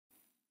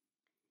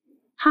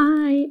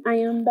Hi, I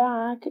am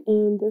back,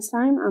 and this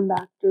time I'm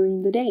back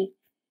during the day.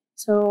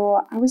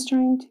 So I was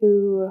trying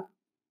to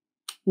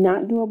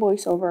not do a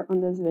voiceover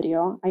on this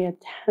video. I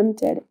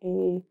attempted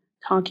a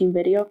talking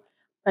video,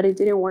 but it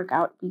didn't work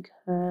out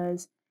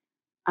because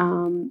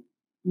um,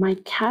 my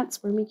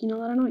cats were making a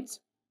lot of noise.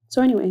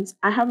 So, anyways,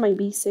 I have my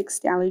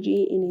B6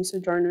 Allergy in a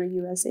Sojourner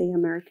USA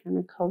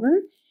Americana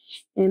cover,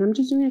 and I'm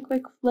just doing a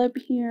quick flip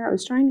here. I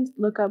was trying to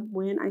look up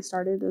when I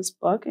started this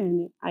book,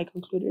 and I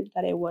concluded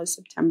that it was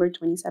September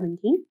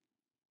 2017.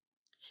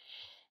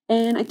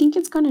 And I think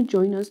it's going to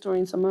join us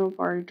during some of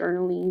our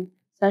journaling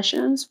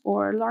sessions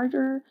for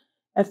larger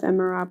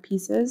ephemera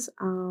pieces.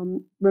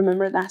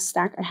 Remember that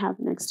stack I have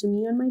next to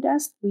me on my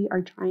desk? We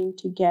are trying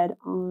to get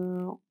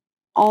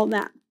all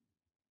that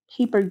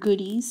paper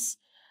goodies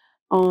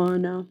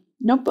on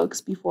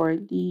notebooks before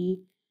the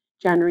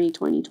January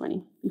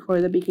 2020,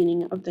 before the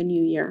beginning of the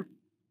new year.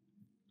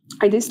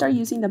 I did start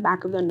using the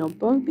back of the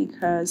notebook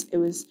because it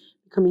was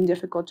becoming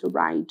difficult to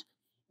write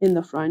in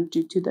the front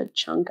due to the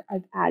chunk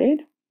I've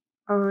added.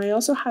 I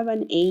also have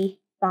an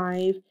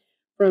A5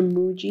 from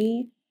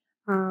Muji.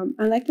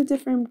 I like the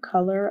different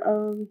color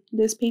of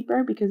this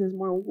paper because it's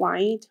more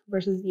white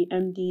versus the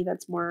MD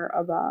that's more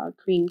of a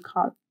cream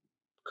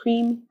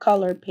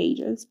color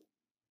pages.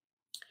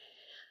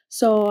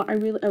 So I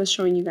was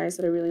showing you guys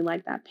that I really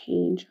like that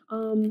page.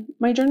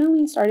 My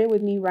journaling started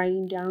with me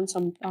writing down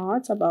some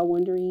thoughts about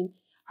wondering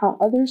how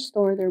others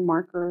store their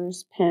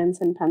markers,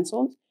 pens, and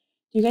pencils.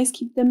 Do you guys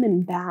keep them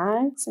in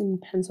bags and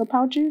pencil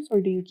pouches,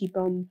 or do you keep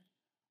them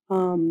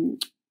um,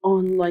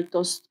 on like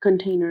those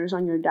containers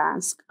on your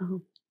desk,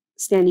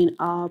 standing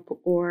up,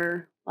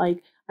 or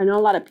like I know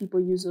a lot of people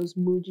use those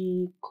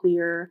Muji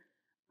clear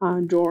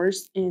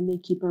drawers and they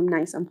keep them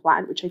nice and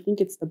flat, which I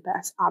think it's the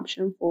best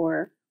option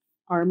for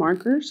our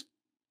markers.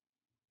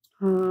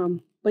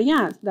 But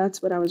yeah,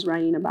 that's what I was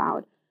writing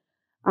about.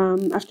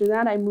 After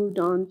that, I moved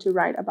on to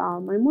write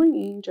about my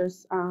morning,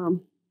 just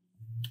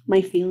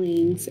my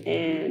feelings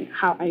and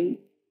how I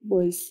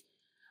was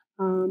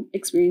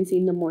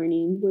experiencing the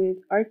morning with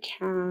our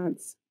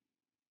cats.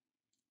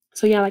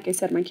 So yeah, like I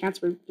said, my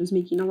cats were just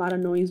making a lot of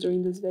noise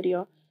during this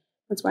video.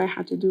 That's why I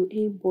had to do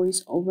a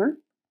voiceover.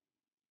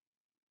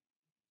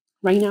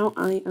 Right now,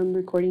 I am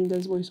recording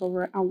this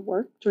voiceover at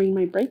work during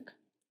my break.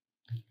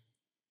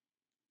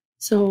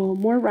 So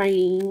more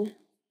writing.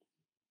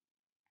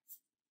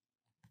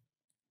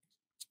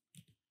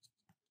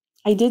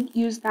 I did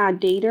use that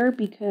dater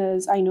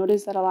because I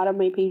noticed that a lot of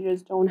my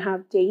pages don't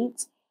have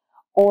dates,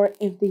 or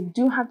if they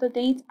do have the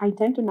dates, I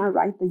tend to not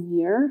write the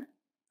year.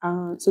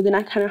 So then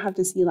I kind of have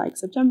to see like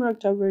September,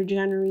 October,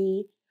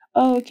 January.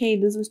 Oh, okay,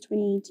 this was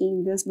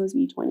 2018. This must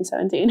be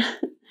 2017.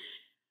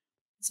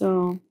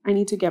 So I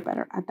need to get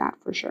better at that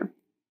for sure.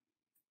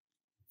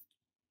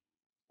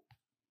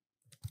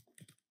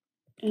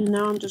 And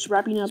now I'm just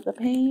wrapping up the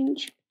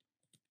page.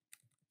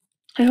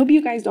 I hope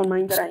you guys don't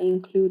mind that I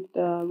include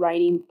the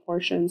writing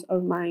portions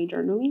of my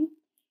journaling,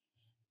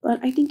 but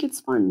I think it's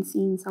fun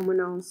seeing someone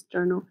else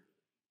journal.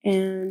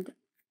 And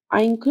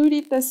I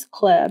included this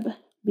clip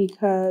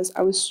because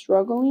I was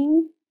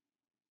struggling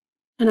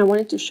and I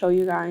wanted to show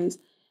you guys.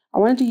 I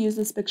wanted to use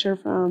this picture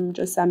from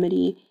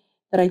Yosemite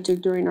that I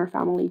took during our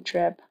family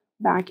trip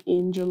back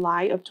in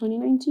July of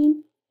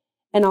 2019.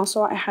 And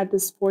also I had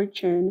this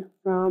fortune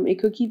from a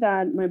cookie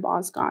that my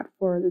boss got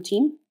for the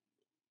team.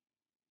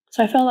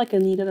 So I felt like I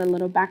needed a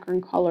little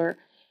background color.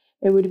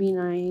 It would be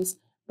nice.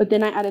 But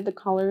then I added the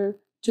color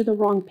to the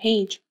wrong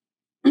page.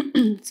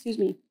 Excuse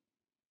me.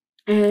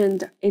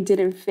 And it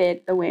didn't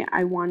fit the way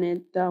I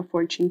wanted the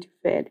fortune to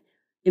fit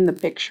in the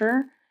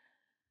picture.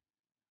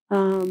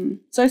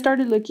 So I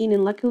started looking,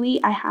 and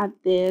luckily I had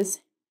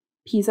this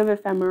piece of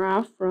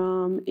ephemera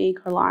from a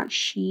collage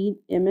sheet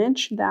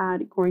image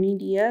that Corny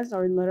Diaz,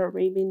 or Little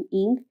Raven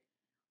Ink,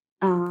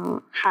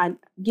 had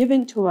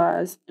given to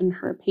us in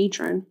her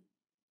Patreon.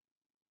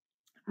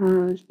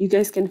 You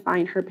guys can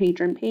find her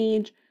Patreon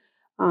page.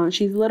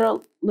 She's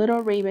Little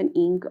Raven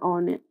Ink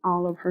on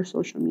all of her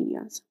social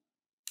medias.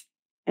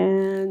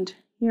 And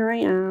here I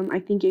am. I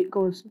think it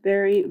goes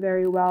very,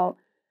 very well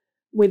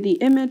with the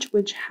image,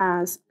 which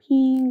has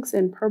pinks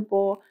and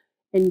purple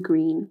and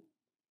green.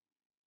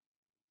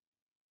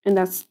 And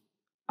that's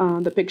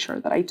the picture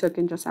that I took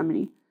in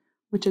Yosemite,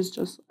 which is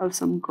just of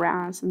some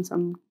grass and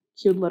some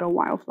cute little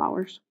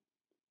wildflowers.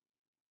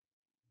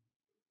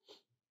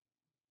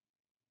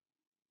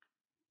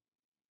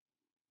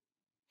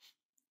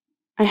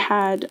 I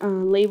had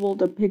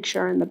labeled a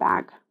picture in the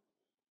back.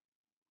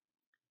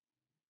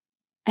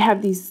 I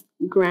have these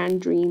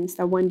grand dreams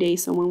that one day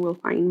someone will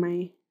find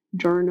my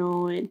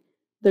journal and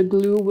the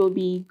glue will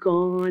be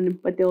gone,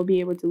 but they'll be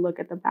able to look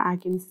at the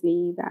back and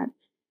see that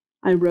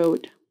I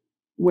wrote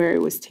where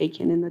it was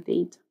taken and the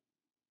date.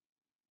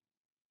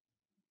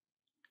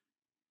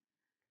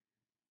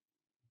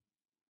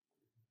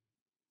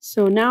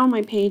 So now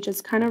my page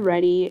is kind of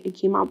ready. It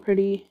came out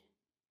pretty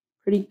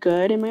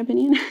good in my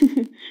opinion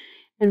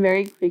and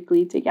very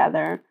quickly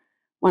together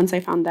once I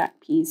found that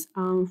piece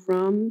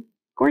from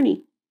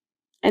Gorney.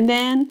 And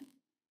then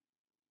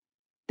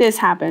this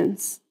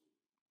happens.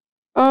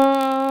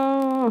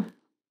 Oh,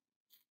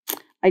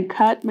 I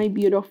cut my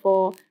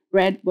beautiful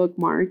red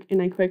bookmark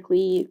and I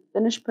quickly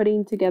finished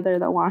putting together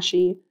the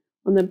washi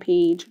on the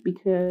page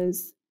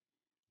because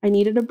I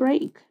needed a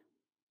break.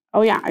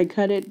 Oh yeah, I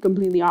cut it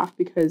completely off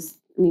because,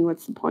 I mean,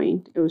 what's the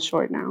point? It was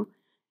short now.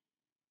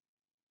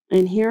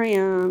 And here I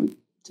am,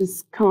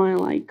 just kind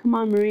of like, come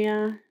on,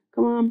 Maria,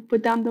 come on,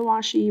 put down the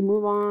washi,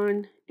 move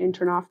on, and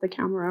turn off the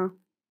camera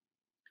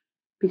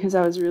because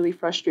I was really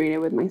frustrated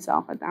with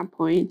myself at that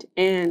point.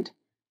 And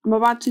I'm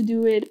about to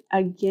do it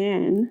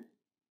again.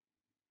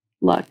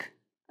 Look.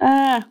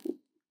 Ah,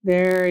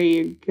 there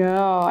you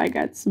go. I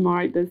got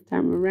smart this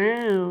time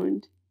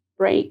around.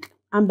 Break.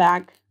 I'm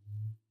back.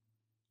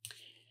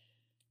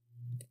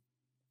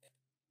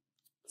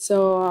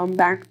 So I'm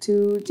back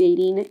to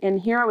dating.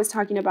 And here I was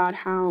talking about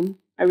how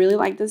I really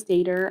like this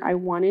dater. I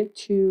wanted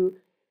to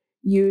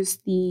use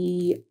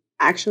the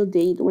actual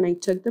date when I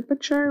took the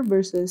picture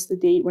versus the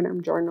date when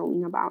I'm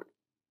journaling about.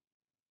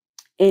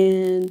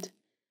 And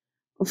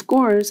of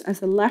course,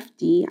 as a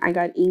lefty, I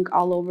got ink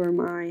all over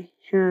my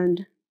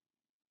hand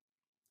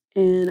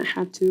and I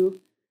had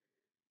to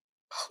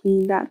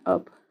clean that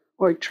up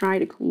or try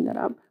to clean that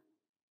up.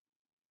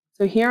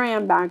 So here I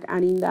am back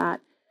adding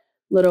that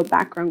little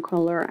background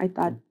color I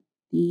thought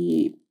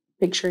the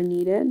picture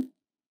needed.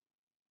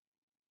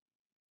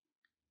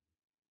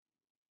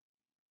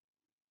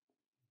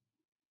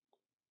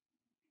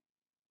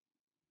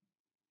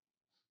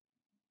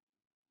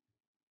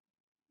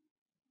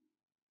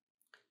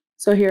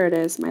 So here it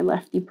is, my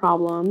lefty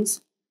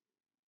problems.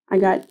 I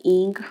got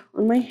ink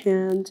on my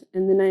hand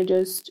and then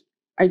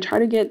I try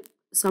to get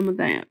some of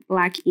the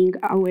black ink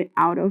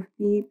out of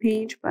the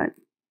page, but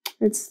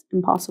it's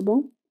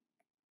impossible.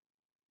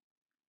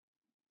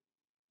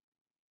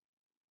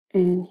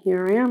 And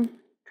here I am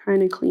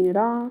trying to clean it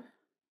off.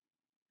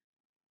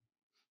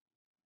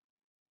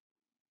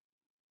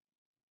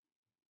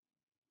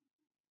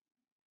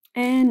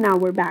 And now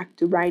we're back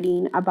to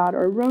writing about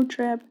our road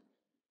trip.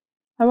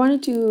 I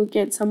wanted to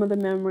get some of the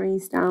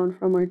memories down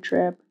from our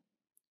trip.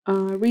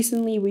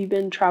 Recently, we've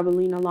been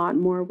traveling a lot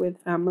more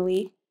with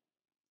family.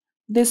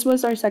 This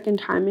was our second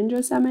time in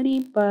Yosemite,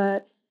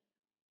 but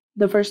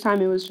the first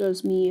time it was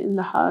just me and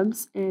the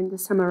hubs, and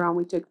this time around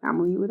we took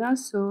family with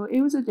us. So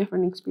it was a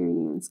different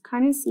experience,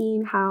 kind of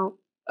seeing how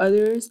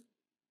others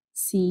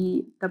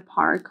see the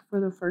park for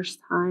the first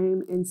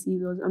time and see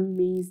those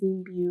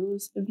amazing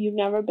views. If you've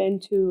never been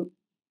to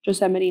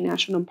Yosemite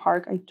National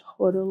Park, I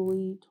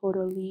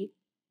totally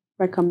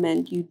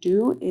recommend you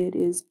do. It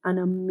is an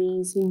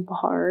amazing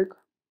park.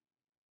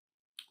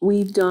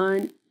 We've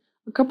done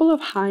a couple of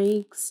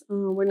hikes.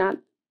 We're not,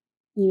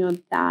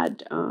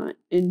 that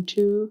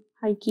into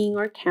hiking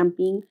or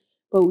camping,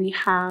 but we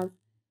have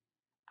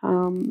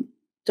done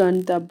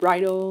the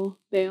Bridal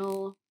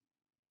Veil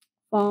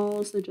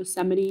Falls, the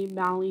Yosemite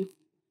Valley,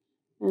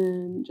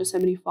 and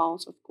Yosemite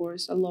Falls, of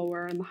course, the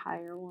lower and the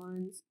higher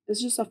ones.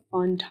 It's just a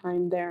fun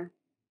time there.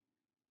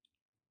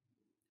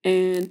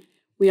 And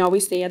we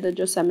always stay at the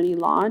Yosemite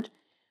Lodge.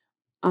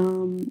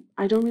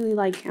 I don't really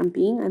like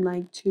camping. I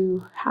like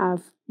to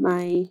have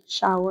my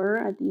shower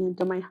at the end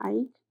of my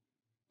hike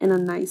and a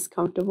nice,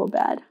 comfortable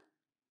bed.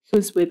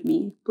 Who's with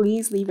me?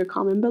 Please leave a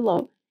comment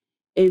below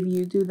if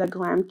you do the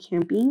glam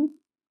camping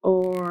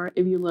or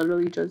if you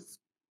literally just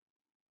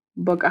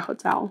book a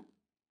hotel.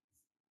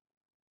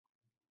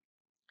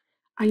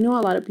 I know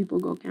a lot of people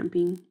go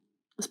camping,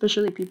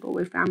 especially people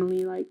with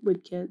family, like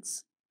with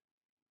kids.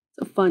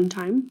 It's a fun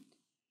time.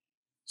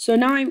 So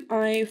now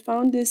I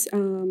found this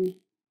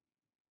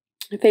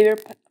my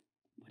favorite,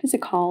 what is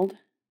it called?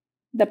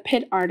 The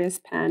Pit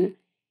Artist pen.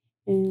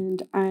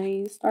 And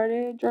I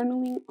started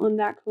journaling on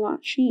that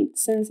collage sheet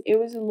since it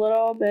was a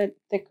little bit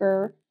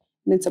thicker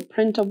and it's a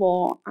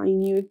printable. I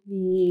knew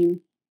the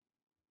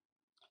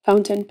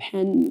fountain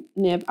pen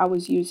nib I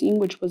was using,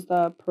 which was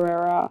the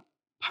Pereira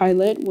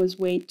Pilot, was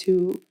way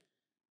too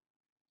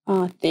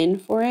thin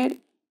for it.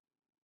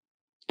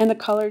 And the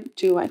color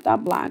too, I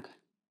thought black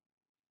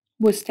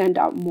would stand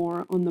out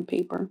more on the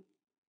paper.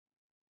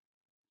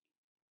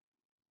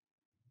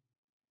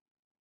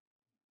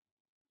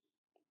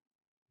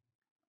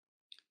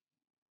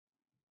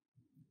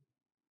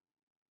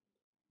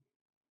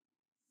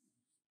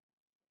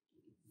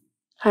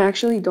 I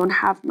actually don't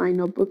have my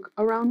notebook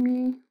around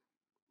me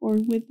or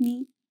with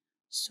me,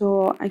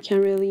 so I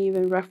can't really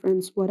even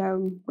reference what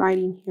I'm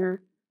writing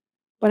here.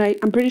 But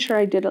I'm pretty sure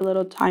I did a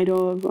little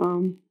title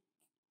of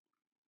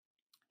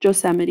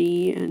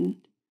Yosemite and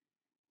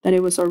that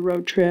it was a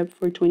road trip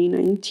for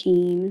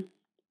 2019.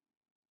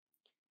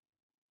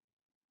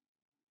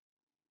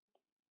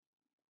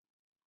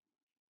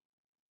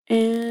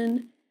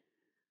 And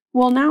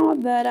well, now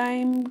that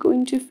I'm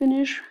going to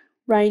finish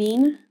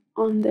writing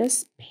on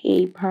this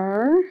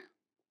paper,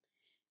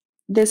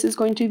 this is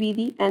going to be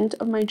the end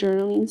of my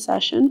journaling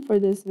session for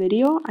this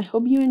video. I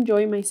hope you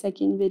enjoy my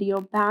second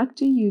video back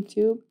to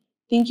YouTube.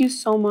 Thank you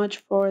so much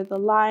for the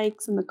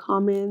likes and the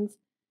comments.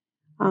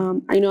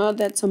 I know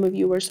that some of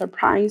you were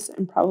surprised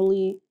and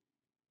probably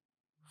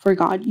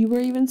forgot you were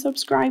even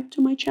subscribed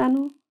to my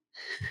channel.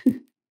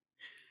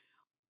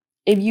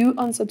 If you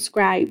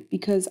unsubscribe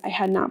because I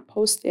had not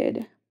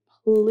posted,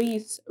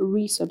 please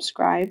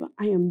resubscribe.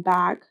 I am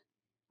back.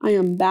 I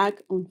am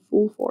back on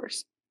full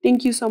force.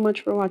 Thank you so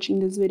much for watching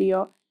this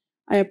video.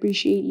 I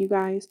appreciate you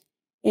guys,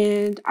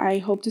 and I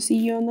hope to see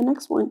you on the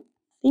next one.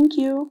 Thank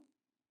you.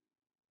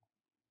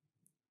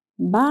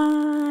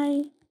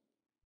 Bye.